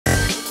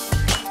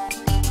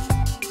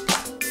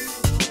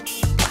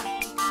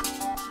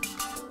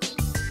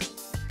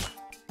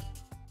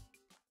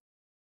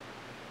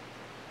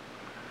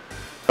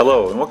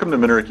Hello and welcome to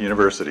Minarik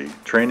University,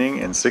 training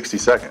in 60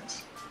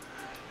 seconds.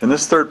 In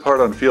this third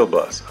part on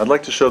Fieldbus, I'd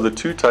like to show the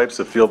two types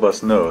of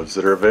Fieldbus nodes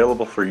that are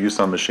available for use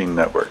on machine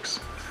networks,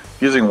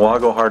 using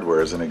Wago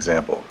hardware as an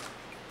example.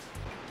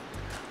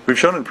 We've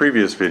shown in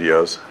previous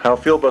videos how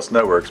Fieldbus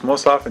networks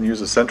most often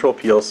use a central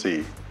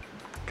PLC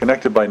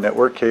connected by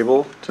network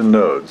cable to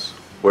nodes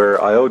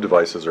where I/O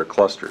devices are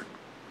clustered.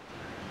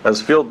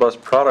 As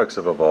Fieldbus products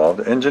have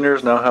evolved,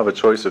 engineers now have a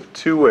choice of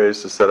two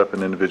ways to set up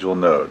an individual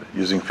node,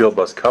 using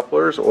Fieldbus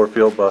couplers or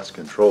Fieldbus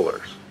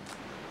controllers.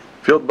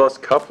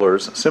 Fieldbus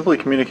couplers simply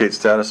communicate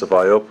status of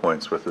I/O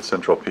points with the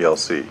central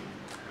PLC.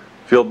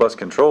 Fieldbus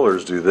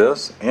controllers do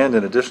this, and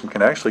in addition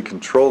can actually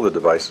control the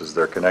devices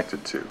they're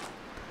connected to.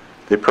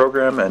 They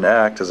program and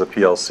act as a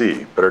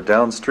PLC, but are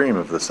downstream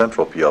of the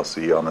central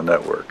PLC on the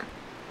network.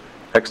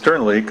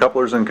 Externally,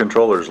 couplers and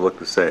controllers look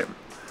the same.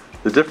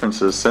 The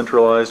difference is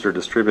centralized or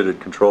distributed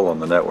control on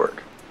the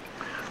network.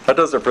 That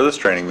does it for this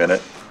training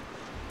minute.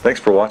 Thanks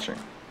for watching.